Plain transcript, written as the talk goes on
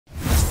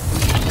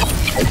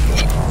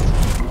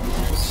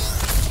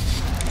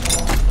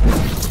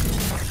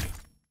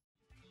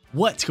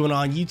What's going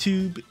on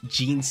YouTube?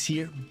 Jeans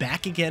here,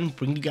 back again,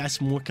 bringing you guys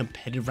some more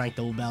competitive ranked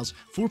double battles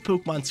for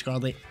Pokemon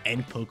Scarlet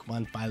and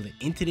Pokemon Violet.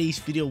 In today's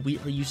video, we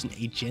are using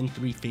a Gen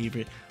 3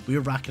 favorite. We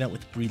are rocking out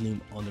with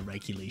Breloom on the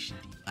Regulation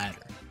D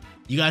ladder.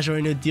 You guys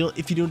already know the deal.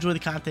 If you do enjoy the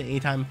content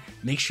anytime,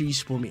 make sure you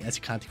support me as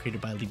a content creator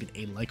by leaving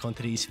a like on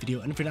today's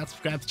video. And if you're not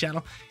subscribed to the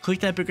channel,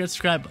 click that big red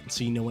subscribe button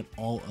so you know when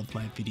all of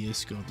my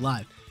videos go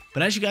live.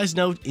 But as you guys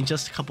know, in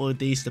just a couple of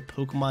days, the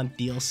Pokemon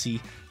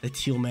DLC, the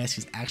Teal Mask,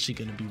 is actually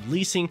going to be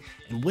releasing.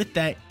 And with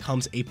that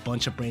comes a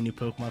bunch of brand new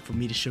Pokemon for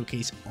me to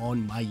showcase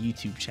on my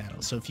YouTube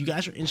channel. So if you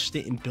guys are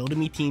interested in building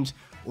me teams,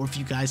 or if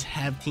you guys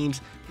have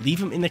teams, leave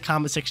them in the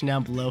comment section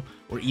down below.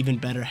 Or even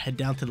better, head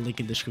down to the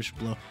link in the description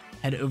below.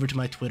 Head over to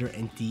my Twitter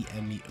and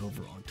DM me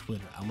over on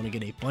Twitter. I'm going to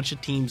get a bunch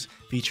of teams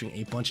featuring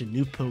a bunch of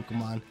new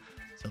Pokemon.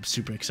 So I'm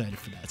super excited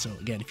for that. So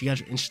again, if you guys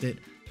are interested,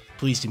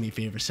 please do me a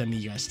favor, send me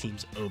you guys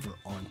teams over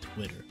on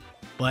Twitter.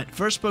 But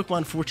first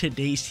Pokemon for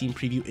today's team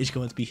preview is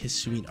going to be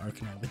Hisuian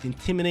Arcanine with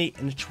Intimidate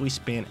and a Choice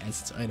Band as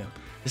its item.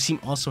 This team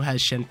also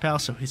has Shenpao,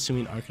 so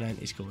Hisuian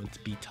Arcanine is going to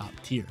be top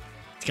tier.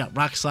 It's got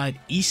Rock Slide,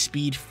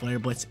 E-Speed, Flare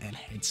Blitz, and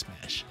Head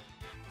Smash.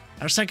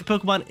 Our second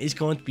Pokemon is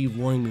going to be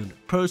Roaring Moon,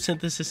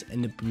 Photosynthesis,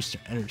 and the Booster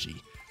Energy.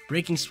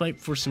 Breaking Swipe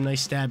for some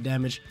nice stab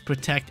damage,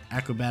 Protect,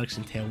 Acrobatics,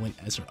 and Tailwind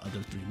as our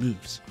other three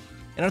moves.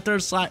 And our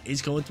third slot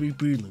is going to be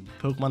Breloom,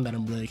 Pokemon that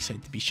I'm really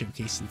excited to be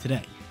showcasing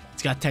today.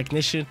 It's got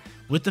Technician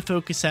with the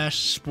Focus Sash,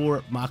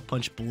 Spore, Mach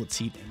Punch, Bullet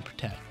Seed, and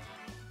Protect.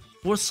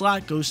 Fourth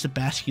slot goes to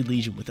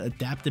Basculegion with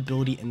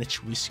Adaptability and the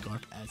Choice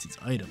Scarf as its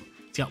item.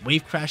 It's got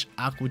Wave Crash,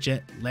 Aqua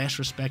Jet, Last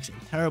Respects,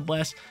 and Terra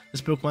Blast.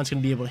 This Pokemon's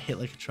going to be able to hit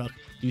like a truck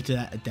due to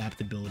that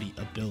adaptability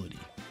ability.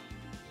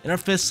 In our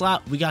fifth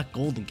slot, we got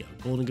Golden Go.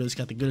 Golden Go's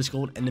got the Goodest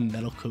Gold and the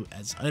Metal Coat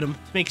as its item to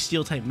make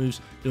Steel type moves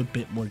do a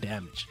bit more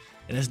damage.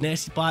 It has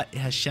Nasty Plot, it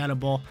has Shadow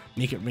Ball,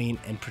 Make It Rain,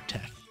 and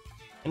Protect.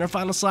 In our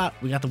final slot,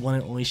 we got the one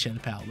and only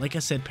Shenpao. Like I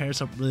said,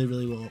 pairs up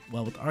really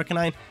well with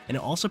Arcanine, and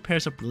it also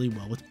pairs up really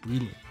well with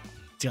Breloom.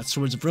 It's got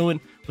Swords of Ruin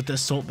with the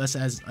Assault Vest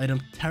as its item,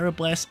 Terra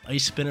Blast,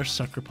 Ice Spinner,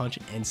 Sucker Punch,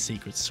 and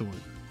Sacred Sword.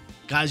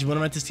 Guys, you want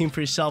to rent this team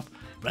for yourself?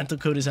 Rental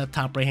code is at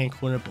top right hand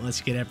corner, but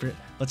let's get after it.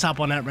 Let's hop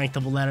on that ranked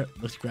double ladder.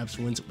 Let's grab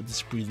some wins with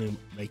this Breloom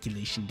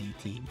Regulation D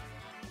team.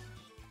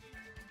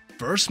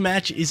 First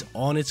match is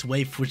on its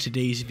way for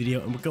today's video,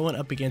 and we're going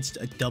up against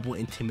a double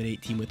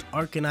Intimidate team with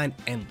Arcanine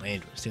and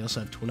Landorus. They also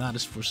have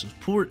Tornadus for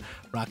support,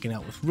 rocking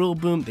out with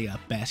Breloom. They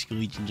got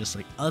Basculegion just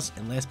like us,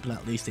 and last but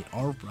not least, they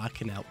are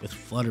rocking out with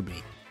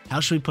Flutterby. How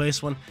should we play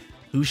this one?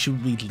 Who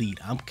should we lead?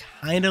 I'm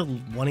kind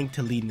of wanting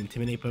to lead an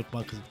Intimidate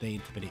Pokemon because if they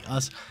intimidate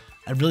us,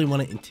 I really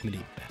want to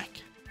intimidate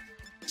back.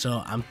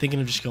 So I'm thinking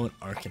of just going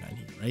Arcanine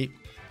here, right?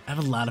 I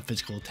have a lot of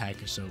physical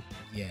attackers, so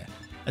yeah,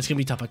 that's going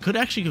to be tough. I could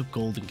actually go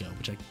Golden Go,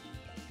 which I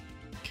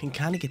can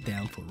kind of get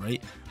down for,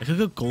 right? I could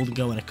go Golden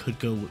Go and I could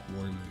go with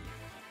Roaring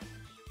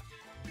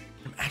Moon.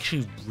 I'm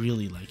actually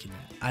really liking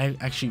that. I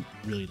actually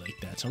really like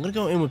that. So I'm going to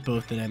go in with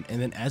both of them.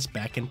 And then as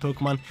back-end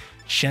Pokemon,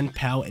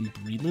 Shenpao and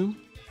Breloom.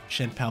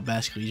 Shenpao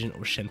Basculegion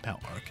or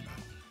Shenpao Arcanine.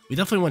 We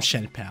definitely want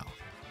Shenpao.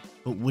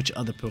 But which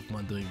other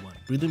Pokemon do we want?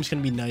 Breloom's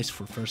going to be nice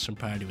for first turn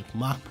priority with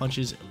Mach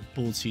Punches and with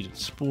Bullet Seed and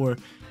Spore.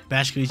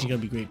 Basculegion's going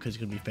to be great because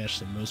it's going to be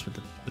faster than most with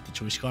the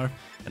Choice Scarf.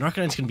 And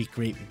Arcanine's going to be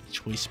great with the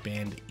Choice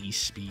Band,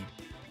 E-Speed,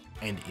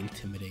 and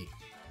Intimidate.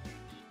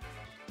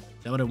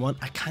 Is that what I want?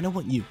 I kind of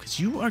want you, because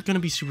you are going to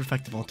be super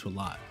effective onto a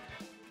lot.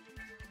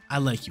 I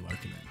like you,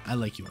 Arcanine. I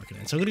like you,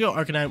 Arcanine. So I'm going to go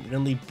Arcanine. We're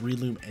going to leave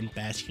Breloom and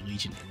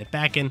Basculegion in the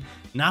back end,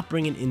 not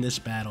bringing in this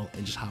battle,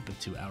 and just hop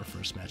into our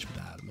first match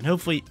without them. And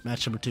hopefully,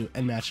 match number 2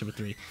 and match number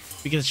 3,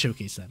 we get to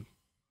showcase them.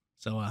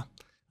 So,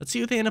 let's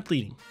see what they end up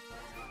leading.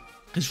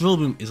 Because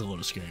Breloom is a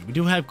little scary. We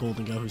do have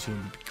Golden Go, who's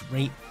going to be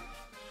great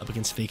up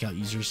against fake out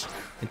users.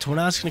 And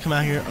Tornadus is going to come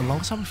out here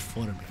alongside with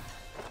Flutterby.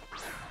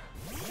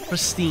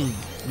 Pristine.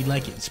 We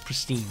like it. It's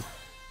pristine.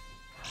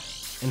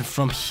 And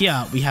from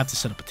here, we have to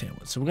set up a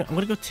Tailwind. So I'm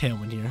going to go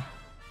Tailwind here.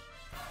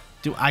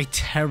 Do I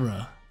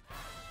Terra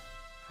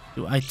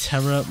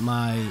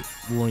my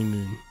Roaring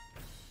Moon?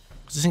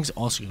 Because this thing's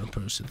also going to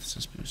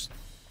Photosynthesis boost.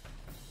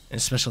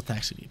 And special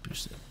attacks will get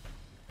boosted.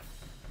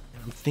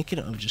 And I'm thinking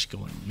of just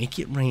going Make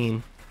It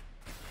Rain.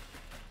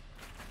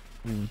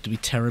 Ooh, do we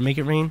Terra Make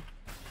It Rain?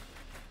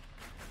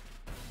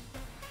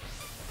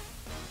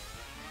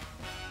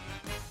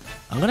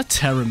 I'm going to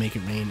Terra Make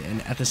It Rain,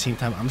 and at the same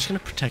time, I'm just going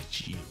to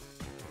protect you.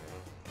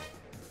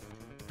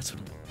 That's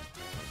what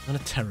I'm going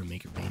to Terra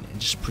Make It Rain and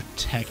just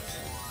protect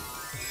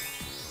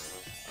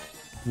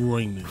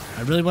Roaring Moon.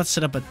 I really want to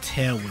set up a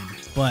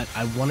Tailwind, but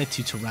I wanted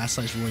to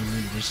Terrasilize Roaring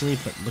Moon originally,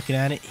 but looking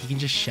at it, he can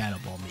just Shadow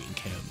Ball me and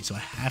KO me, so I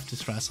have to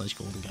Terrasilize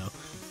Golden Go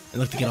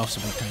and look to get off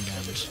some kind of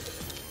damage.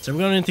 So we're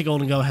going into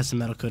Golden Go, has some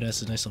Metal Coat,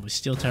 has a nice level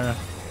Steel Terra,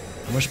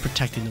 and we're just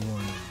protecting the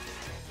Roaring Moon.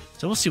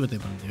 So we'll see what they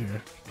want to do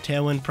here.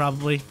 Tailwind,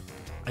 probably.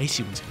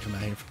 Icy Wind's gonna come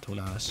out here from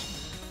Tornadus.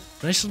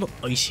 Nice little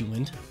Icy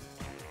Wind.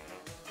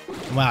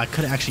 Wow, I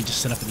could have actually just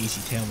set up an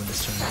easy Tailwind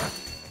this turn.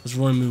 This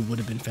Roaring Moon would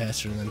have been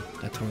faster than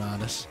that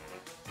Tornadus.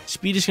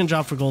 Speed is gonna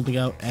drop for Golden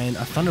Go, and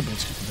a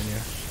Thunderbolt's gonna come in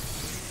here.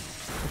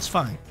 It's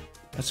fine.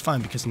 That's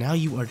fine because now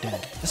you are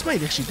dead. This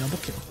might actually double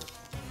kill.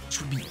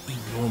 Which would be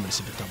enormous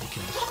if it double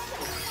kills.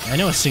 I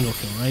know a single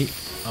kill, right?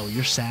 Oh,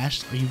 you're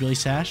sashed? Are you really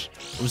sashed?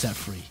 Or was that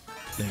free?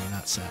 No, you're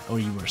not sashed. Or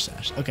you were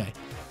sashed. Okay.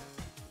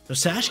 So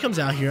Sash comes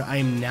out here. I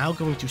am now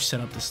going to set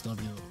up this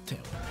lovely little tail.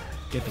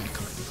 Get them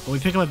cooking. But we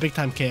pick up a big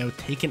time KO,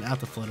 taking out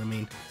the Flutter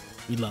Mane.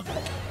 We love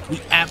it. We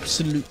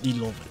absolutely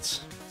love it.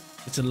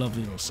 It's a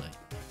lovely little sight.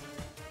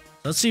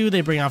 Let's see who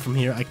they bring out from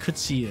here. I could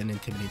see an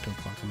Intimidate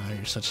Pokemon come out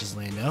here, such as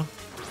Lando,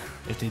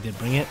 if they did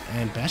bring it.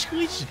 And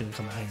Basculegion is going to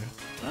come out here.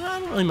 I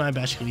don't really mind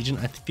Basculegion.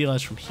 I feel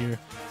as from here,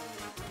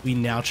 we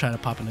now try to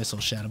pop a nice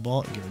little Shadow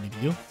Ball and get rid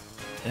of you.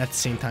 And at the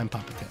same time,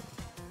 pop a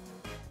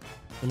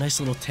Tailwind. A nice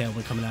little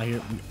Tailwind coming out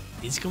here.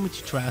 Is going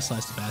to try to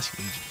slice the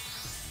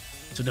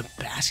Basculegion. So the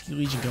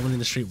Basculegion going in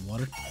the straight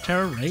Water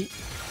Terror, right?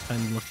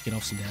 Trying to look to get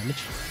off some damage.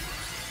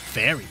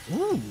 Fairy.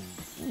 Ooh.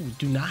 Ooh,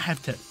 do not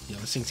have to. You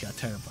know, this thing's got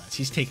Terror Blast.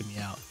 He's taking me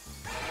out.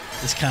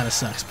 This kind of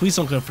sucks. Please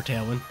don't go for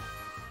Tailwind.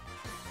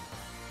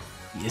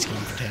 He is going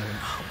for Tailwind.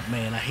 Oh,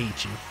 man, I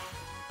hate you.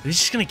 He's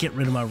just going to get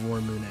rid of my Roar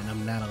Moon, and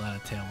I'm not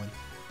allowed to Tailwind.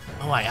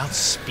 Oh, I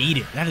outspeed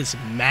it. That is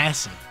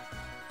massive.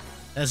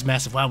 That is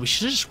massive. Wow, we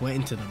should have just went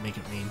into the Make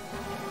It Rain.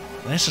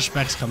 Nice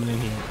Respect's coming in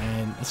here,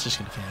 and it's just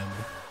going to KO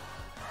me.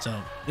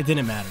 So, it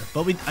didn't matter.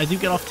 But I do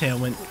get off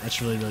Tailwind.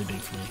 That's really, really big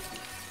for me.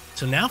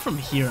 So now from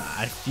here,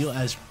 I feel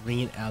as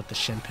bringing out the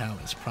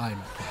Shenpao is probably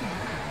my problem.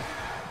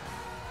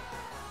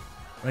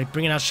 Right,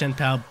 bringing out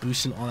Shenpao,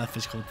 boosting all that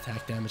physical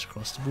attack damage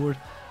across the board.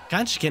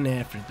 Kind of just getting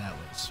after it that way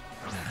is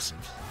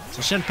massive.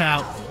 So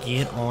Shenpao,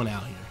 get on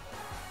out here.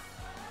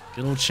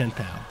 Good old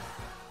Shenpao.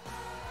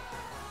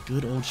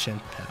 Good old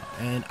Shenpao.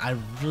 And I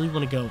really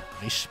want to go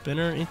Ice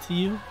Spinner into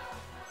you.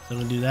 So I'm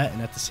going to do that,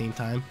 and at the same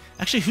time...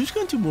 Actually, who's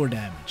going to do more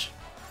damage?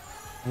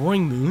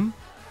 Roaring Moon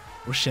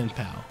or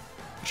Shenpao?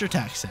 What's your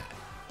attack stat?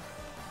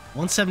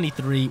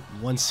 173,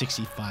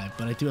 165,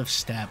 but I do have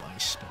Stab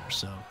Ice Spinner,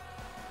 so...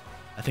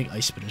 I think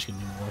Ice Spinner is going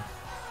to do more.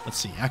 Let's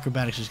see.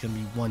 Acrobatics is going to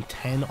be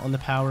 110 on the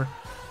power,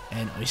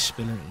 and Ice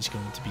Spinner is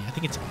going to be... I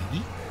think it's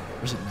 80?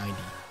 Or is it 90?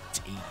 It's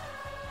 80.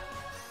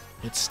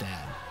 It's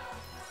Stab.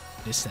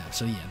 It is Stab.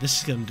 So yeah, this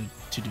is going to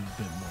do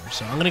a bit more.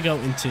 So I'm going to go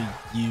into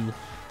you.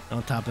 And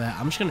on top of that,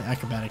 I'm just going to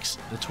Acrobatics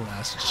the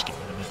Tornadus and just get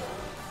rid of it.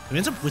 It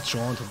ends up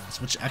withdrawing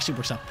Tornadus, which actually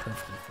works out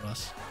perfectly for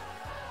us.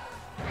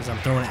 Because I'm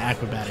throwing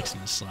Acrobatics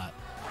in the slot.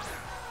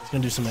 It's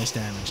going to do some nice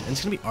damage. And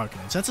it's going to be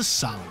Arcanine. So that's a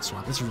solid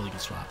swap. That's a really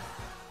good swap.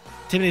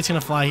 Intimidate's going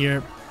to fly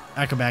here.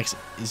 Acrobatics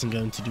isn't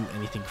going to do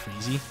anything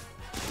crazy.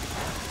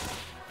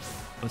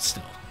 But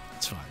still,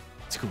 it's fine.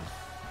 It's cool.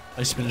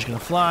 Ice Spinner's going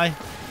to fly.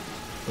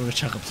 We're going to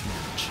chuck up some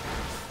damage.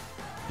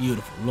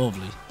 Beautiful.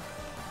 Lovely.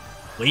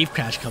 Wave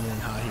Crash coming in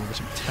hot here, which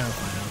I'm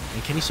terrified of.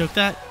 And can you soak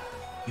that?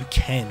 You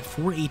can.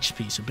 4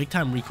 HP. So big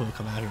time recoil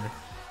come out here.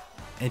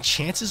 And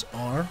chances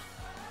are,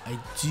 I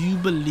do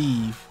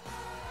believe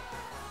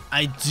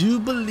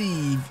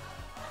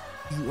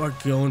you are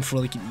going for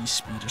like an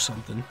E-Speed or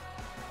something.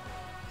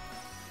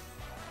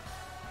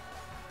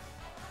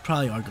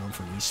 Probably are going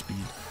for an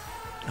E-Speed.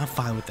 I'm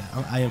fine with that.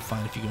 I am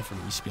fine if you go for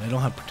an E-Speed. I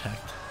don't have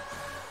Protect.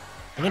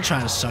 I'm going to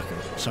try to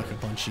Sucker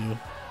Punch you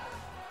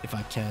if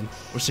I can.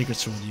 Or Sacred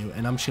Sword you.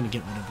 And I'm just going to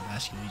get rid of the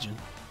Basculegion.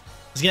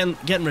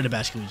 Getting rid of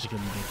Basculegion is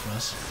going to be big for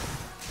us.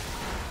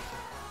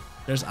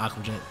 There's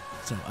Aqua Jet.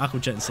 So Aqua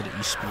Jet instead of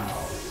E-Speed.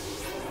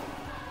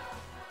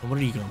 And what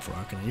are you going for,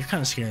 Arcanine? You're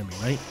kind of scaring me,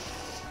 right?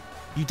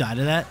 You die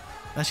to that,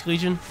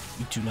 Basculegion?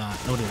 You do not.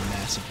 That would have been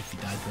massive if you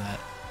died to that.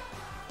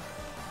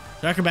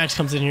 So Acrobatics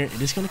comes in here.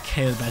 It is going to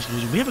KO the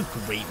Basculegion. We have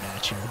a great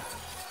match here.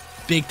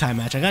 Big time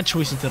match. I got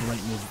choice into the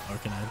right move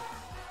with Arcanine.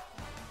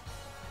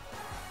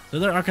 The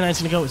other Arcanine's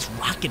going to go. It's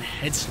Rocket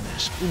Head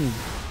Smash. Ooh.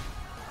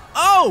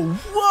 Oh,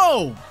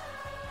 whoa!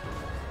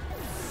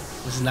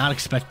 Was not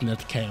expecting that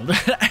to KO.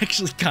 That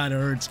actually kind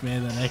of hurts,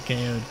 man, that I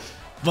KO'd.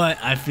 But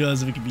I feel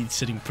as if we could be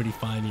sitting pretty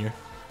fine here.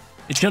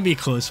 It's going to be a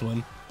close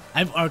one. I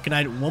have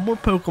Arcanine. One more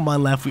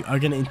Pokemon left. We are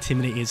going to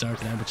intimidate his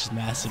Arcanine, which is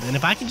massive. And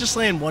if I can just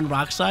land one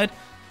Rock Slide,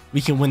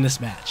 we can win this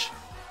match.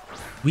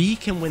 We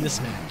can win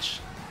this match.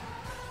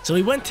 So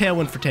we went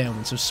Tailwind for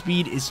Tailwind. So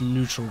speed is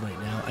neutral right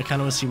now. I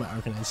kind of want to see my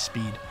Arcanine's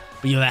speed.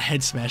 But yo, that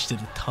Head Smash did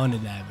a ton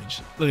of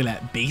damage. Look at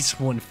that. Base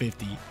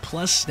 150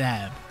 plus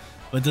Stab.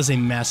 But it does a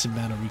massive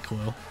amount of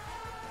recoil.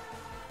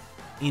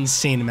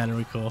 Insane amount of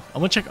recoil. I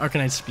want to check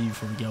Arcanine's speed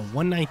before we go.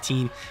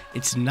 119.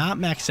 It's not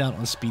maxed out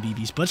on speed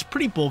EVs, but it's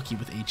pretty bulky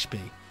with HP.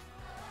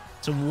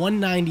 So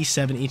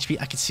 197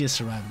 HP. I can see us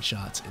surviving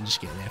shots and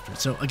just getting after it.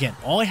 So again,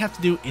 all I have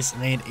to do is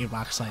land a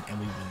Rock Slide and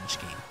we win this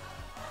game.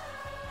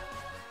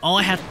 All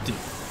I have to do,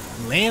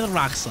 land a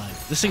Rock Slide.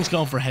 This thing's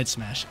going for a Head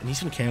Smash and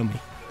he's going to KO me.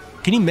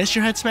 Can you miss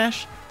your Head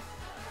Smash?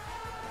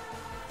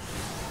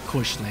 Of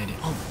course you landed.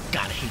 Oh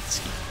god, I hate this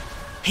game.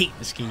 Hate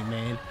this game,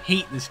 man.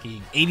 Hate this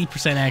game.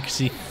 80%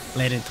 accuracy,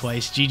 landed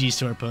twice. GG's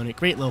to our opponent.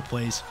 Great little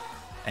plays.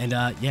 And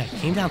yeah,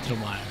 came down to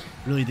the wire.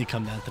 Really did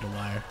come down to the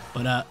wire.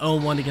 But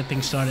 0-1 to get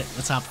things started.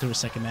 Let's hop to a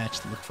second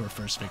match to look for a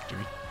first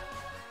victory.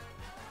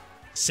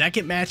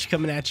 Second match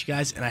coming at you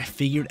guys, and I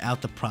figured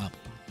out the problem.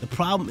 The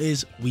problem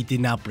is we did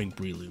not bring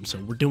Breloom, so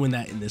we're doing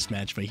that in this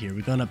match right here.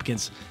 We're going up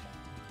against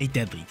a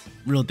deadly team,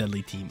 real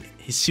deadly team.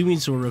 Hisui and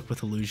Zoruk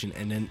with Illusion,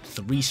 and then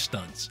 3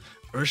 studs.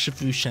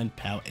 Urshifu, Shen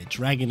Pao, and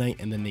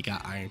Dragonite, and then they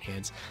got Iron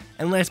Hands.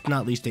 And last but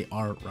not least, they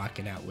are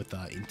rocking out with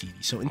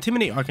Indeedee. So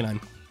Intimidate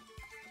Arcanine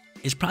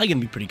is probably going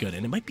to be pretty good,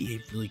 and it might be a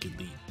really good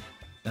lead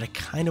that I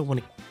kind of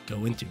want to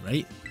go into,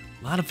 right?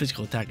 A lot of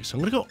physical attackers. So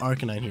I'm going to go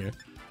Arcanine here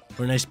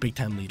for a nice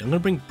big-time lead. I'm going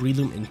to bring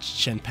Breloom and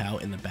Shen Pao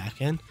in the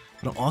back end,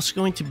 but I'm also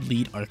going to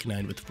lead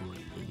Arcanine with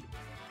Breloom.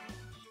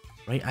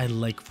 Right? I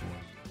like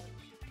Breloom.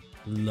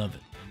 Love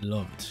it.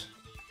 Love it.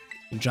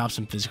 And drop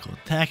some physical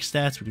attack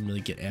stats. We can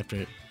really get after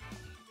it.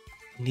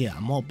 And yeah,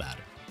 I'm all about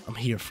it. I'm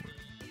here for it.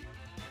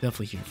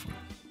 Definitely here for it.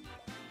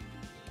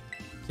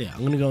 So yeah,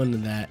 I'm going to go into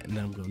that, and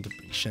then I'm going to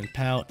bring Shen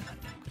Pao, and I'm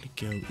going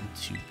to go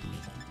into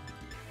Breloom.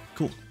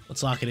 Cool.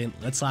 Let's lock it in.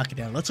 Let's lock it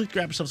down. Let's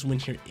grab ourselves a win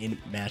here in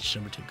match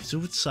number 2, because it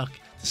would suck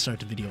to start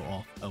the video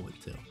off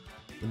 0-2.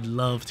 Would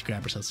love to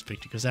grab ourselves a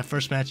victory, because that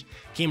first match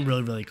came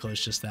really, really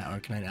close. Just that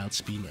Arcanine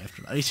outspeed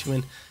after the Ice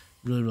Wind.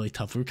 Really, really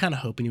tough. We were kind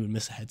of hoping he would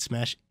miss a head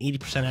smash.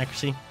 80%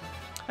 accuracy.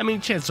 I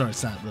mean, chances are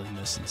it's not really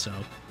missing, so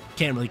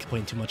can't really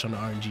complain too much on the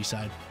RNG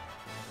side.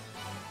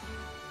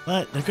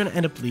 But they're going to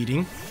end up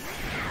leading.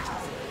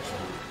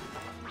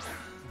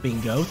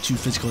 Bingo, 2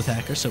 physical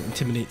attackers, so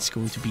Intimidate's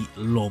going to be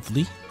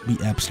lovely. We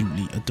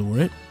absolutely adore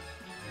it.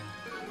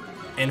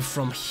 And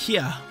from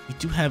here, we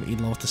do have a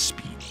lot of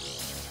speed.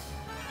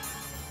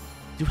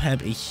 We do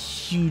have a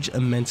huge,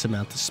 immense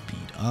amount of speed.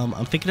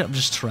 I'm thinking of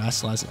just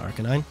Terrasalizing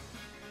Arcanine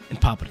and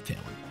popping a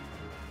Tailwind.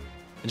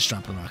 And just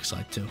dropping a Rock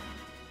Slide, too.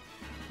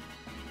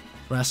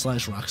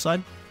 Terrasalize Rock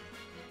Slide?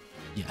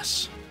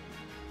 Yes.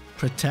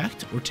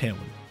 Protect or Tailwind?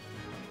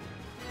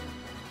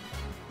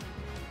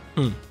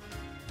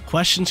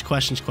 Questions. Could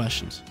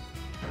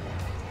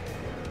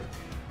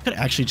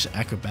actually just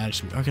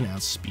Acrobatics. We are going to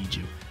outspeed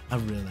you. I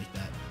really like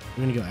that.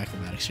 We're going to go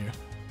Acrobatics here.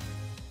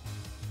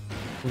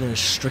 We're going to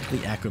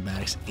strictly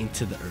Acrobatics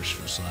into the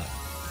Urshifu slot.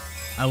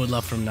 I would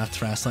love for him not to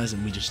Terrasalize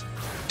and we just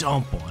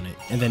dump on it.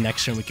 And then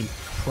next turn we can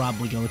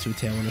probably go into a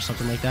Tailwind or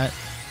something like that.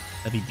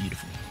 That'd be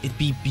beautiful. It'd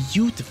be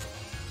beautiful.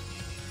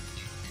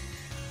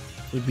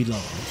 It would be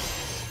lovely.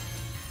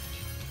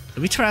 If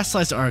we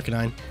Terrasalize the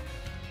Arcanine,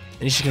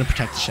 and he's just going to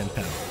protect the Shen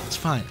Pao. It's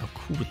fine. I'm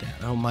cool with that.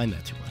 I don't mind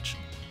that too much.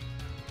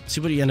 See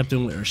what you end up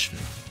doing with Urshifu.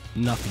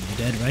 Nothing. You're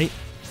dead, right?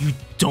 You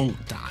don't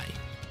die.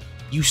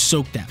 You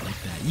soak that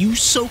like that. You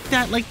soak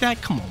that like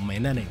that? Come on,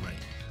 man. That ain't right.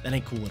 That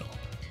ain't cool at all.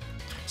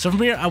 So from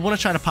here, I want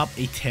to try to pop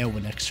a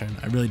Tailwind next turn.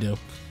 I really do.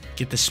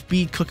 Get the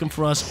speed cooking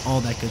for us.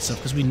 All that good stuff.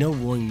 Because we know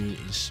Roaring Moon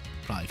is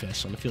probably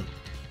fast on the field.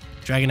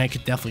 Dragonite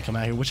could definitely come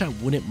out here, which I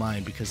wouldn't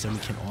mind. Because then we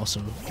can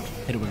also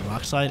hit it with a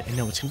Rock Slide. And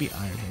no, it's going to be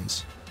Iron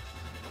Hands.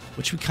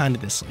 Which we kind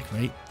of dislike,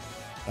 right?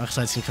 Rock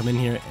Slide's going to come in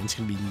here, and it's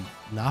going to be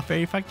not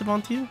very effective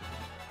onto you?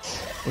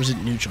 Or is it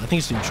neutral? I think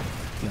it's neutral.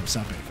 No, it's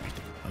not very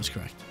effective. I was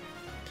correct.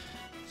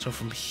 So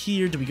from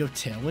here, do we go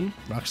Tailwind?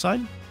 Rock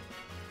Slide?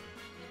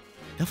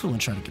 Definitely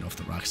want to try to get off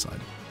the Rock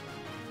Slide.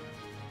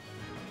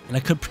 And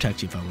I could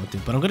protect you if I want to,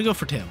 but I'm going to go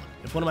for Tailwind.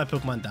 If one of my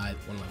Pokemon died,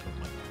 one of my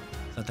Pokemon.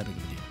 It's not that big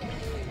of a deal.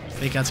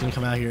 Fake Out's going to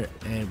come out here,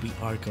 and we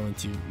are going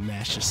to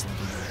mash this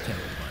level with the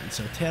Tailwind button.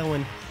 So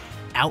Tailwind,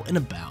 out and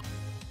about.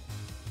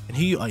 And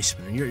here you Ice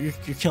Spinner. You're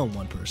killing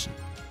one person.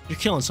 You're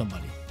killing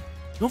somebody.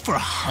 Go for a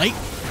Hyper.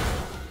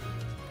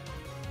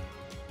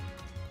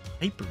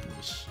 Hyper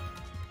Boost.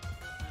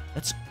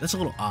 That's a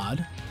little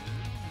odd.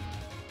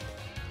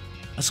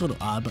 That's a little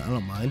odd, but I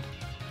don't mind.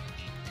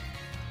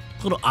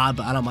 A little odd,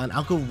 but I don't mind.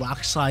 I'll go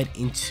Rock Slide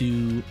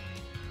into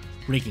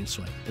Breaking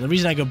Swipe. And the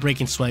reason I go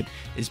Breaking Swipe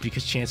is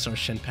because chances are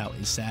Shen Pao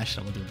is Sash,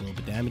 and I'm going to do a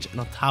little bit of damage. And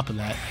on top of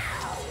that,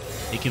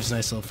 it gives a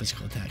nice little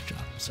physical attack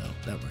drop. So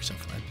that works out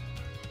fine.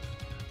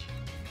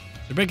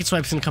 The Breaking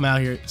Swipe's going to come out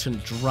here. It's going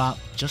to drop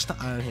just the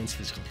Iron Hand's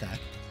physical attack.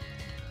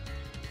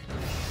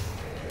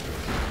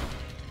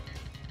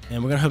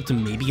 And we're going to hope to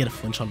maybe get a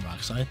flinch on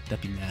Rock Slide.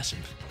 That'd be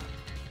massive.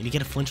 Can you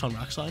get a flinch on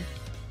Rock Slide?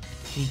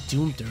 Can you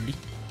do him dirty?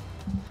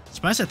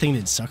 Surprised that thing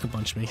didn't Sucker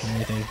Punch me or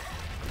anything.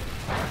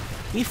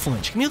 Give me a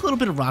flinch. Give me a little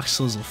bit of Rock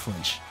Slizzle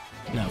flinch.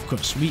 No, of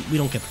course. We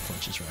don't get the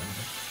flinches right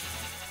away.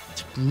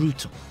 It's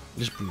brutal.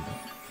 It is brutal.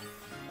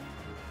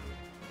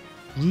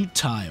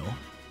 Brutile.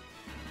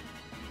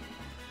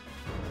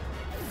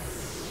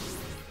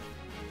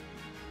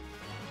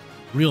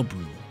 Real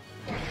brutal.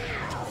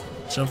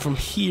 So from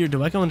here,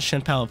 do I go into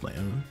Shen Pao of my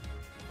own?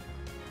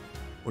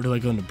 Or do I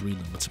go into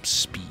Breloom with some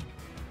speed?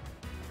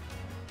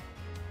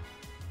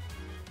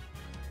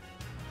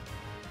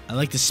 I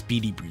like the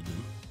speedy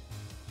Breloom.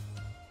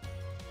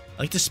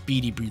 I like the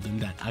speedy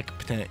Breloom that I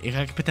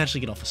could potentially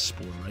get off a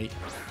Spore, right?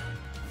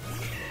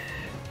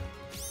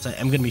 So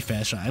I'm going to be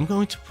faster. I'm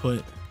going to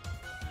put...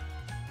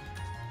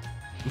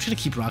 I'm just going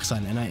to keep Rock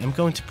Slide, and I am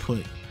going to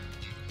put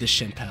this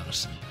Shen Pao to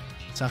sleep.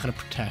 It's not going to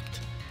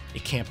protect.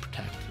 It can't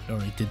protect. Or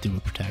it did do a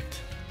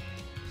protect.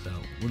 So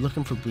we're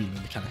looking for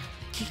Breloom to kind of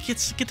get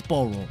the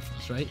ball rolling for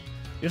us, right?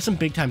 We have some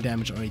big time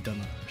damage already done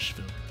on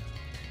Urshifu.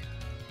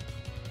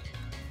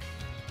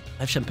 I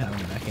have Shen Pao in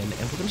the back end,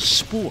 and we're going to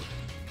Spore.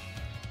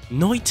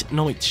 Night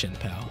Shen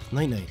Pao.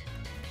 Night. Can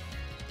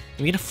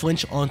we get a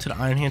flinch onto the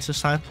Iron Hands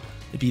this time?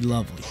 It'd be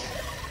lovely.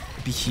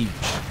 It'd be huge.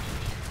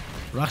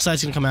 Rock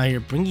Slide's gonna come out here,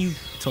 bring you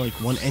to like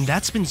 1, and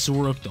that's been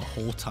Zoroark the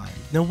whole time.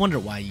 No wonder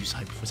why I used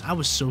Hyper Voice. I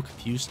was so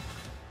confused.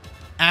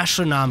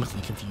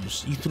 Astronomically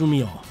confused. You threw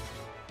me off.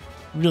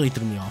 Really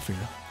threw me off here.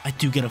 I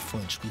do get a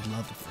flinch. We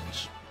love the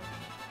flinch.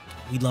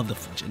 We love the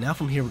flinch. And now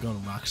from here, we're going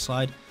to Rock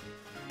Slide.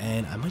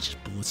 And I might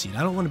just Bullet Seed.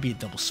 I don't want to be a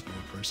double spore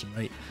person,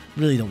 right?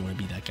 Really don't want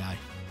to be that guy.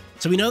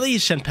 So we know they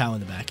use Shen Pao in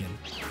the back end.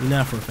 We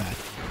know for a fact.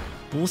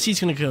 Bullet Seed's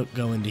going to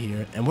go into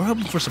here. And we're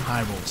hoping for some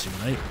high rolls here,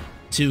 right?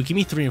 2. Give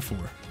me 3 and 4.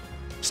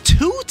 It's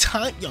 2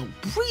 times. Yo,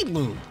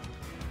 Breloom.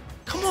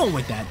 Come on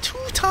with that. 2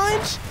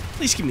 times? At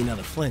least give me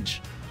another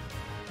flinch.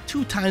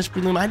 2 times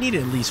Breloom. I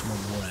needed at least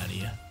 1 more out of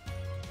you.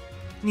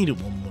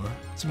 Needed 1 more.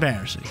 It's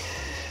embarrassing.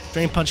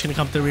 Drain Punch gonna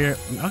come through here.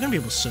 We are gonna be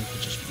able to circle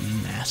just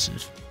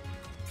massive.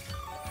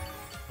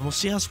 And we'll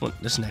see how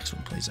this next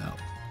one plays out.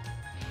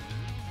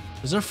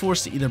 Because they're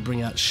forced to either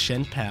bring out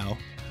Shen Pao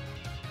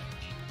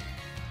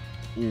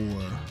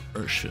or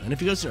Urshifu. And if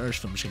he goes to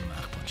Urshifu, I'm just gonna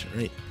Mach Punch it,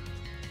 right?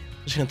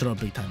 I'm just gonna throw a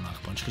big time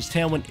Mach Punch. Because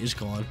Tailwind is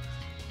gone.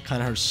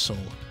 Kinda hurts Soul.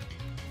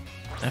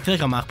 And I feel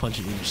like I'm Mach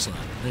Punching either side.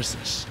 There's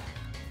this.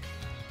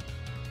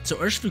 So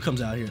Urshifu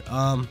comes out here.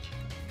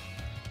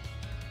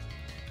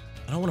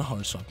 I don't want to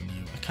hard swap into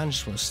you. I kind of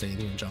just want to stay in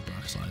here and drop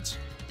Rock Slides.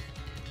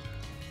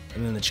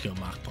 And then they just go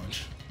Mach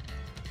Punch.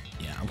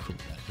 Yeah, I'm cool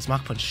with that. Because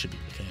Mach Punch should be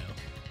the KO.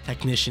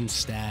 Technician,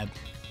 Stab.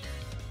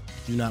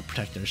 Do not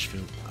protect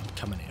Urshifu. I'm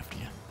coming after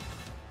you.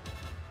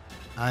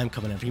 I'm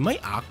coming after you. You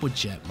might Aqua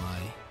Jet my...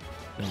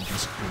 No, he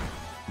doesn't.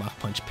 Mach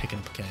Punch picking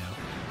up a KO.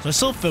 So I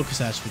still have Focus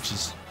Sash, which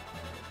is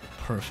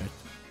perfect.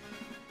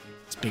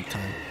 It's big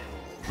time.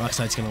 Rock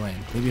Slide's going to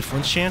land. Maybe a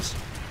flinch chance?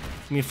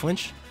 Give me a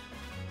flinch.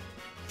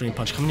 Drain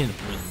Punch coming into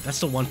Breloom. That's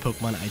the one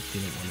Pokemon I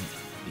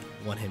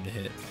didn't want him to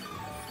hit.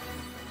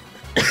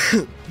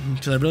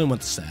 Because I really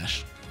want the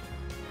Sash.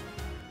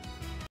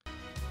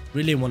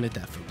 Really wanted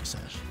that Focus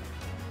Sash.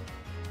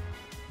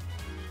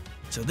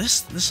 So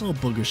this little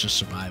booger's just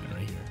surviving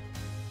right here.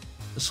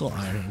 This little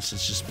Iron Hands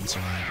has just been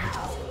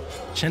surviving.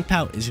 Shen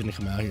Pao is going to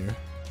come out here.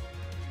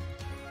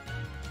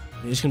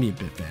 It's going to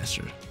be a bit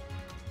faster.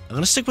 I'm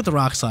going to stick with the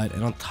Rock Slide,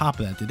 and on top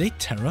of that, did they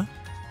Terra?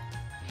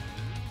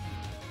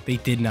 They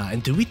did not.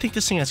 And do we think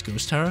this thing has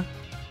Ghost Terra?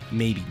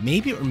 Maybe.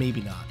 Maybe or maybe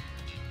not.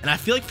 And I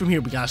feel like from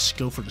here, we got to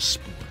go for the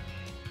Spore.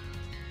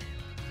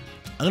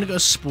 I'm going to go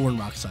Spore and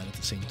Rock Slide at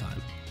the same time.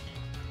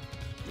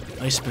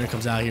 Ice Spinner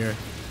comes out here.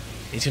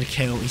 He's going to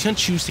KO. He's going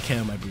to choose to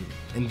KO my Breloom.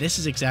 And this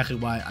is exactly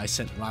why I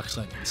sent Rock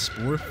Slide and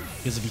Spore.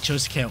 Because if he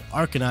chose to KO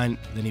Arcanine,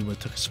 then he would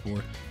have took a Spore.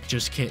 If he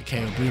chose to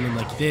KO Breloom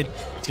like he did,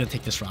 he's going to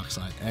take this Rock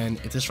Slide. And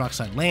if this Rock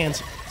Slide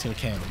lands, it's going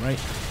to KO him, right?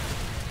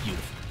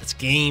 Beautiful. That's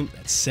game.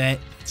 That's set.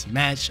 It's a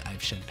match. I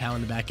have Shen Pao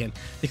in the back end.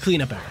 They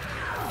clean up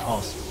everything.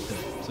 Awesome.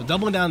 Good. So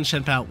doubling down on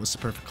Shen Pao was the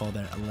perfect call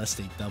there, unless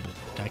they double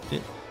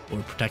protected or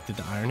protected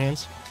the Iron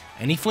Hands.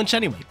 And he flinched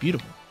anyway.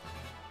 Beautiful.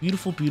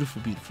 Beautiful,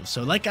 beautiful, beautiful.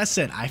 So like I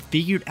said, I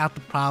figured out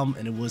the problem,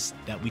 and it was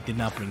that we did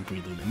not bring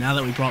Breloom. And now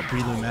that we brought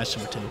Breloom match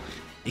number 2,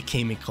 it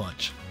came in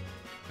clutch.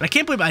 And I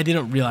can't believe I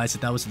didn't realize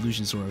that was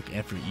Illusion Zoroark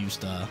after it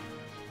used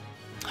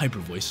Hyper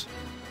Voice.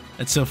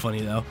 That's so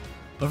funny though.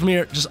 But from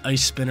here, just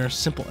Ice Spinner,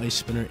 simple Ice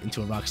Spinner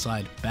into a Rock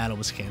Slide. Battle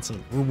was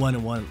canceled. We're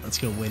 1-1. Let's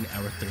go win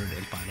our 3rd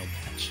and final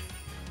match.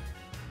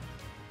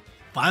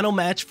 Final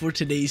match for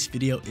today's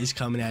video is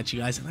coming at you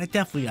guys, and I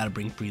definitely got to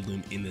bring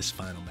Breloom in this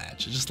final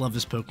match. I just love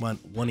this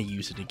Pokemon, want to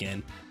use it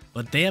again.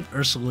 But they have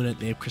Ursaluna,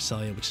 they have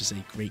Cresselia, which is a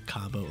great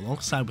combo,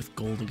 alongside with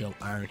Goldengo,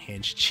 Iron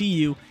Hands,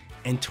 Chi-Yu,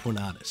 and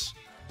Tornadus.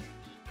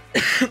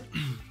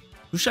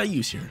 Who should I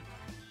use here?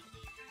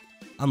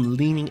 I'm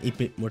leaning a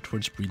bit more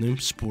towards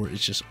Breloom. Spore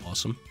is just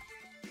awesome.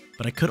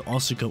 But I could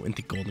also go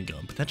into Goldengo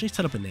and potentially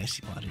set up a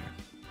nasty plot here.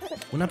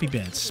 Would not be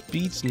bad.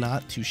 Speed's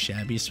not too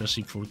shabby,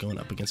 especially if we're going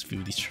up against a few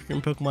of these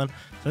triggering Pokemon.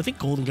 So I think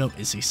Goldengo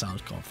is a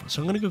solid call for us.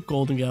 So I'm going to go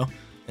Goldengo.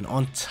 And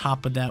on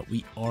top of that,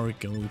 we are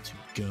going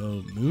to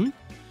go Moon.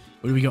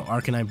 Or do we go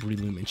Arcanine,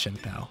 Breloom, and Shen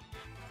Pao?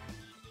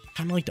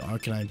 Kind of like the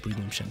Arcanine,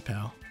 Breloom, Shen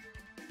Pao.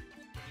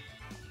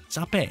 It's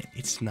not bad.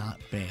 It's not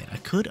bad. I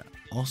could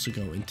also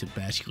go into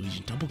Bastion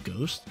Legion. Double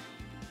Ghost.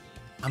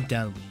 I'm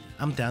down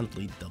to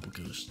lead Double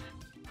Ghost.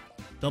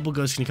 Double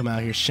Ghost gonna come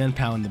out here. Shen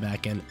Pao in the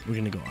back end. We're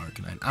gonna go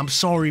Arcanine. I'm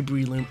sorry,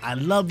 Breloom. I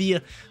love you,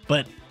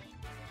 but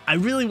I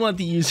really want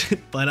to use it.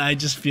 But I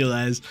just feel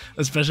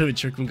especially with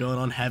Trick Room going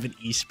on, having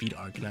E-Speed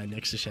Arcanine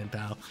next to Shen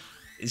Pao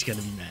is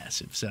gonna be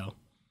massive. So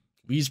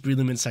we used Breloom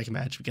in the second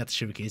match. We got the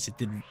Showcase. It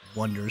did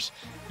wonders.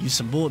 Use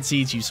some Bullet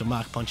Seeds. Use some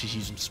Mach Punches.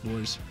 Use some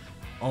Spores.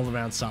 All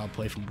around solid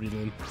play from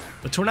Breloom.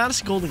 But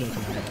Tornadus and Goldengo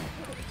come out.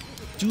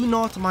 Do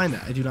not mind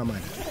that. I do not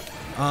mind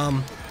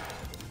that.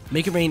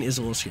 Make It Rain is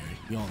a little scary.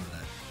 We all know that.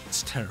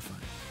 It's terrifying.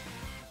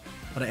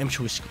 But I am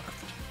Choice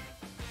Scarfed.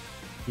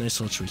 Nice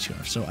little Choice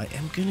Scarf. So I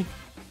am going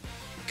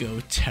to go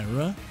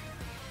Terra.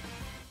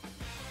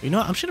 You know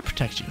what? I'm just going to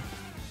protect you.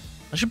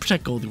 I should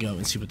protect Goldengo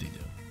and see what they do.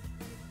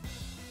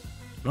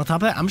 And on top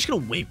of that, I'm just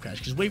going to Wave Crash.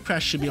 Because Wave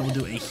Crash should be able to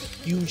do a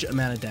huge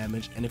amount of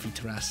damage. And if he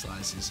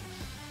terrestrializes,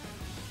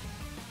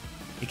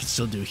 it can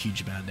still do a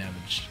huge amount of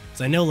damage.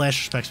 Because I know Last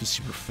Respects was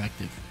super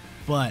effective.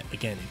 But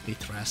again, if they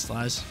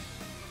Terrasilize,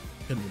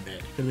 could have been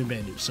bad. Could have been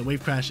bad news. So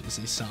Wave Crash is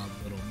a solid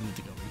little move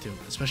to go into,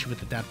 especially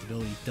with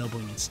adaptability,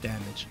 doubling its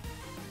damage.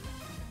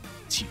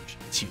 It's huge.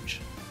 It's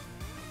huge.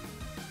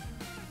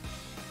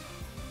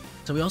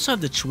 So we also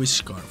have the Choice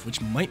Scarf, which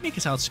might make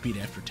us outspeed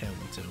after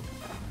Tailwind too.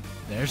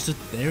 There's the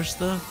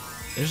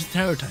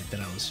Terror type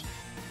that I was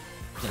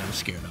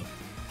scared of.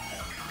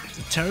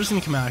 The Terror's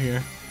gonna come out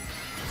here.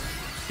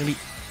 Gonna be.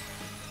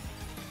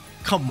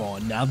 Come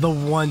on now, the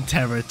one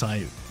Terror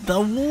type. The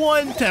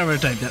one Terror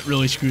type that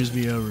really screws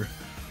me over.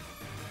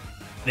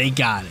 They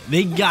got it.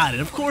 They got it.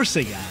 Of course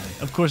they got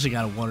it. Of course they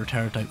got a Water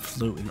Terror type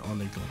floating on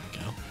their Golden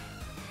Go.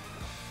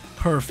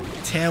 Perfect.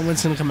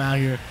 Tailwind's gonna come out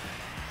here.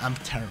 I'm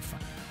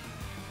terrified.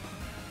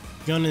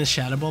 Going in the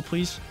Shadow Ball,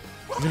 please.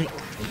 We're gonna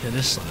into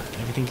this slot.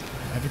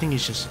 Everything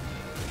is just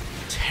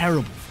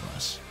terrible for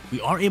us.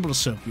 We are able to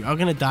soak. We are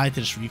gonna die to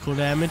this recoil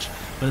damage,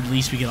 but at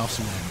least we get off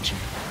some damage here.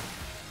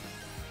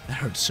 That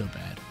hurts so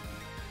bad.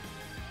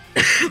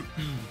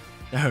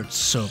 That hurts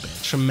so bad,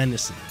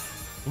 tremendously.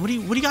 What do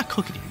you got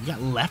cooking here? You got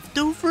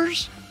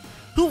leftovers?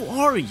 Who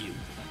are you?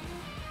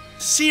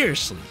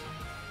 Seriously?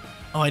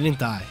 Oh, I didn't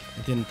die.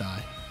 I didn't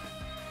die.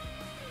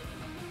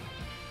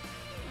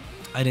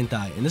 I didn't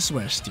die, and this is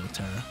where I steal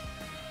Terra.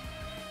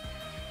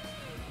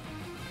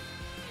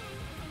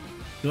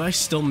 Do I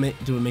still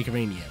do a Make It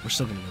Rain? Yeah, we're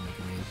still gonna go Make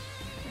It Rain.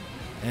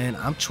 And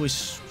I'm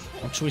choice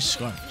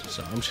Scarfed,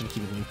 so I'm just gonna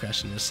keep a Wave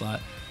Crash in this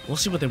slot. We'll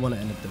see what they want to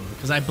end up doing,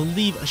 because I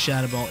believe a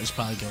Shadow Ball is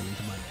probably going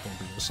into my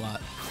Golden slot.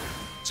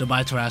 So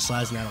by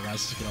Terrasilize, now allows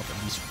us to get off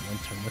at least one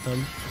turn with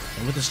them.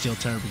 And with the Steel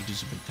Terror, we can do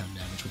some big time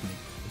damage with Make It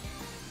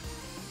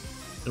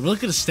Rain. They're really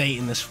gonna stay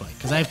in this fight,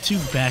 because I have two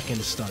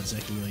back-end studs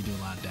that can really do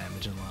a lot of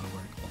damage and a lot of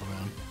work all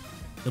around.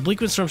 The Bleak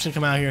Wind Storm's gonna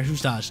come out here.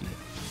 Who's dodging it?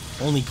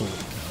 Only Golden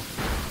Go.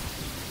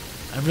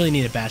 I really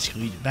need a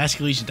Basculegion.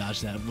 Basculegion dodge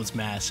that was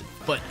massive,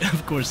 but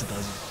of course it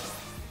doesn't.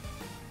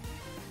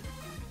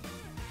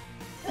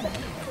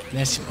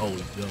 Nasty. Oh,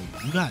 yo,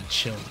 you gotta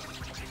chill.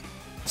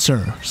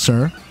 Sir,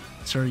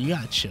 you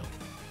gotta chill.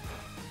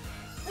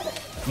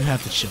 You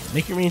have to chill.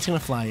 Make It Rain's gonna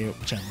fly here,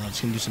 which I love.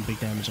 It's gonna do some big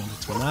damage onto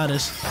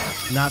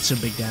Tornadus. Not so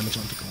big damage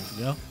onto Golden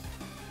Go.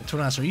 And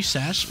Tornadus, are you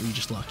sashed or are you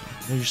just lucky?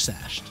 No, you're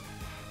sashed.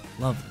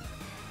 Lovely.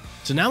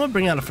 So now I'm gonna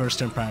bring out a first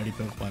turn priority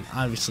Pokemon.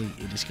 Obviously,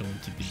 it is going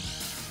to be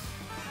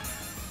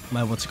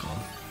my what's it called?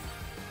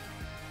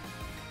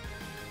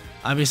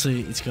 Obviously,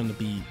 it's going to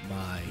be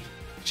my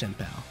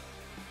Shenpao.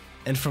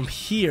 And from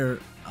here,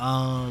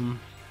 I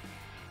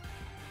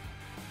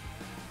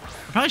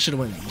probably should have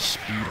went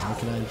speed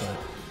Arcanine, but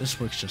this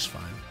works just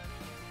fine.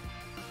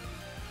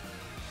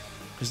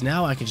 Because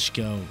now I can just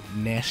go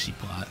Nasty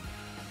Plot,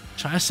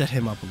 try to set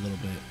him up a little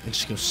bit, and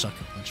just go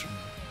Sucker Punch from him.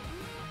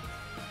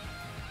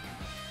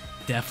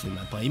 Definitely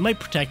my play. He might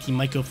protect, he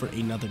might go for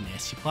another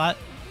Nasty Plot,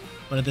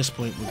 but at this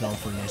point, we're going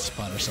for a Nasty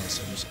Plot ourselves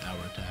to use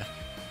our attack.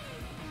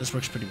 This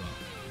works pretty well.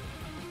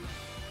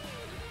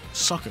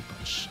 Sucker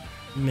Punch.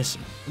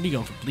 Missing. What are you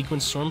going for? Bleak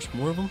Wind Storms?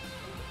 More of them?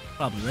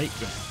 Probably, right?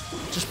 Yeah.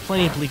 Just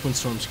plenty of Bleak Wind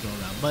Storms to go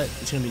around, but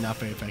it's going to be not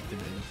very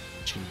effective and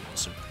it's going to be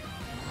super.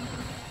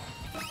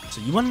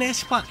 So you want a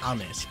Nasty Plot? I'll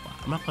Nasty Plot.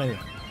 I'm not playing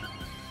around.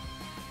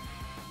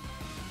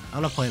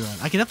 I'm not playing around.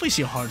 I can definitely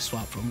see a hard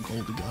swap from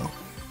Gold to Go.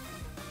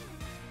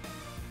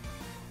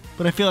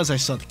 But I feel as I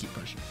still have to keep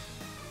pressure.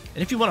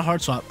 And if you want a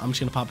hard swap, I'm just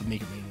going to pop a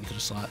Make It Rain into the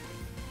slot.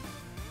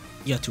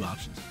 You got two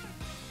options.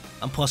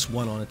 I'm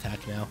 +1 on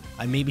attack now.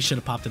 I maybe should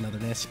have popped another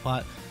Nasty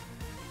Plot,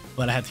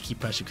 but I have to keep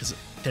pressure because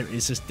there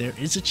is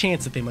a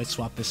chance that they might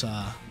swap this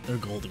their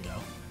Golden Go.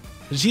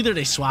 It's either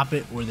they swap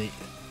it or they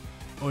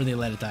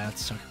let it die out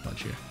to Sucker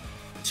Punch here.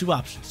 Two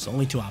options.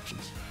 Only two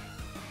options.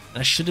 And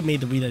I should have made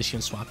the read that he's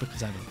going to swap it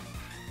because I have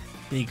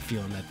a big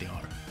feeling that they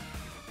are.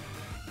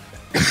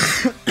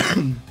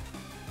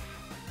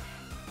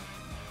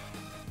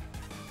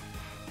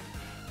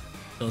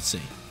 So let's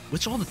see.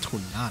 Which all the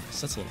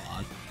Tornadus? That's a little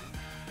odd.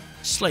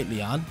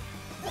 Slightly odd.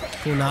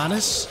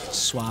 Tornadus,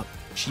 swap.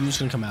 She's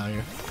gonna come out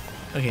here.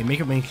 Okay, Make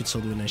It Rain can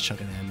still do a nice chunk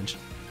of damage.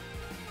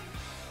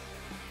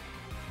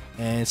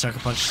 And Sucker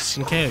Punch is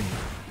gonna KO you.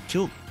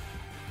 Cool.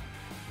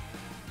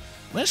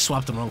 Might have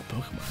swapped the wrong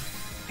Pokemon.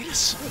 I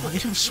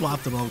might have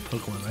swapped the wrong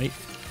Pokemon, right?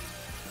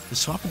 The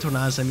swapping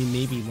Tornadus, I mean,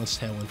 maybe he wants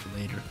Tailwind for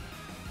later.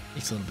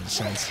 Makes a little bit of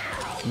sense.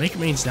 Make It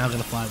Rain's now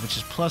gonna fly, which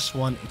is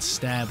 +1. It's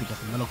stab. We got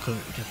the Metal Coat.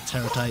 We got the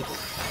Terror type.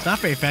 It's not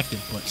very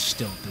effective, but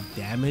still, the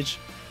damage,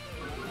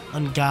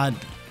 ungodly,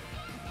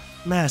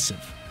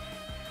 massive.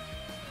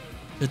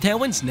 The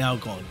Tailwind's now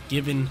gone,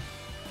 given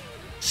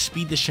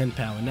speed to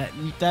Shenpao,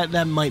 and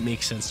that might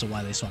make sense to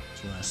why they swapped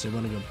Tornadus. They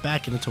want to go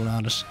back into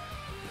Tornadus,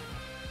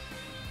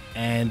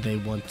 and they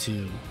want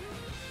to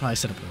probably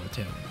set up another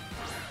Tailwind.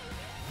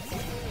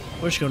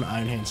 We're just going to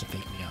Iron Hands and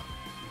fake me out.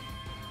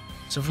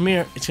 So from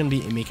here, it's going to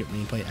be a Make It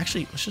Rain play.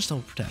 Actually, let's just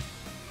double protect.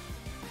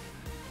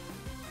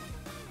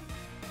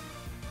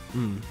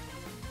 You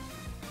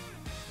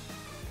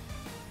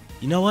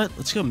know what?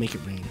 Let's go Make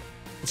It Rain.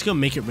 Let's go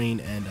Make It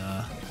Rain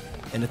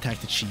and attack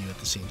the Chiyu at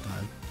the same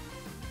time.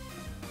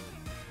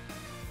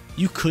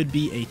 You could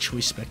be a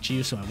choice spec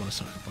Chiyu, so I want to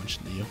Sucker Punch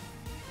into you.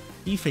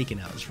 Are you faking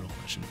out is the real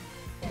question.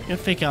 You're gonna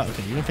fake out.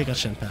 Okay, you're gonna fake out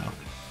Shen Pao.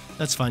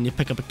 That's fine. You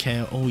pick up a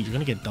KO. Oh, you're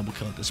gonna get double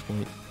kill at this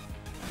point.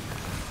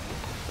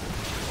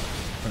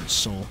 Hurt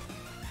Soul.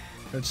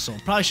 Hurt Soul.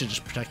 Probably should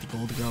just protect the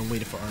gold girl and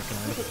waited for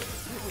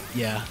Arcanine.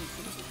 Yeah.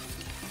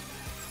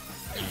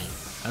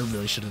 I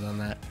really should have done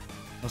that.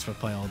 I was about to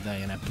play all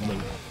day and I blew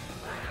it.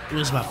 It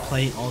was about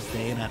play all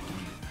day and I blew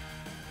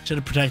it. Should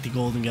have protected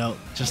Golden Goat.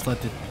 Just let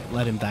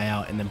him die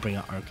out and then bring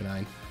out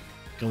Arcanine.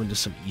 Go into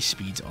some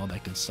E-speeds, all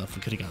that good stuff.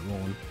 We could have got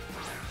rolling.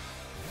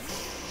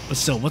 But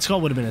still, what's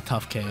called would have been a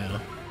tough KO.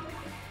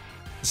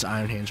 This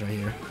Iron Hands right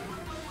here.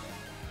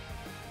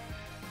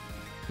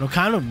 And I'm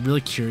kind of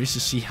really curious to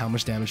see how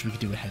much damage we could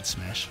do with Head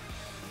Smash.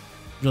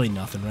 Really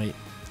nothing, right?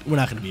 We're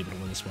not going to be able to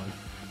win this one.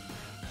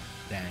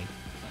 Dang.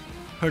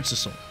 Hurts the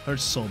soul.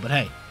 Hurts the soul. But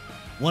hey,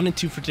 1 and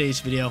 2 for today's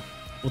video.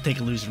 We'll take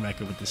a losing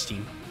record with this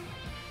team.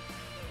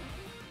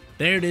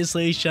 There it is,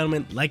 ladies and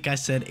gentlemen. Like I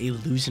said, a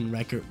losing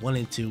record, 1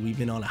 and 2. We've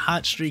been on a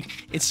hot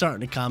streak. It's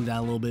starting to calm down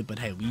a little bit, but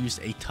hey, we used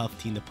a tough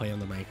team to play on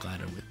the rank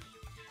ladder with.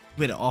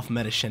 We had an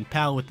off-meta Shen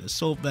Pao with the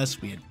Soul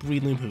Vest. We had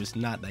Breloom, who is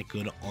not that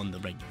good on the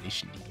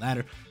Regulation D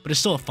ladder, but it's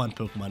still a fun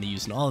Pokemon to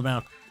use, and all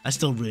around, I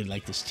still really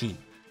like this team.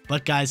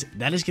 But guys,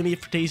 that is going to be it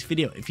for today's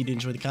video. If you did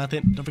enjoy the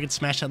content, don't forget to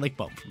smash that like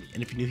button for me.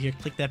 And if you're new here,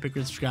 click that big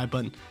red subscribe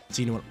button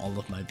so you know when all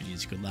of my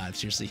videos go live.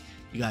 Seriously,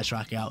 you guys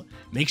rock out.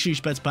 Make sure you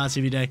spread spots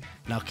every day,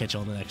 and I'll catch you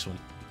on the next one.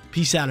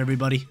 Peace out,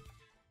 everybody.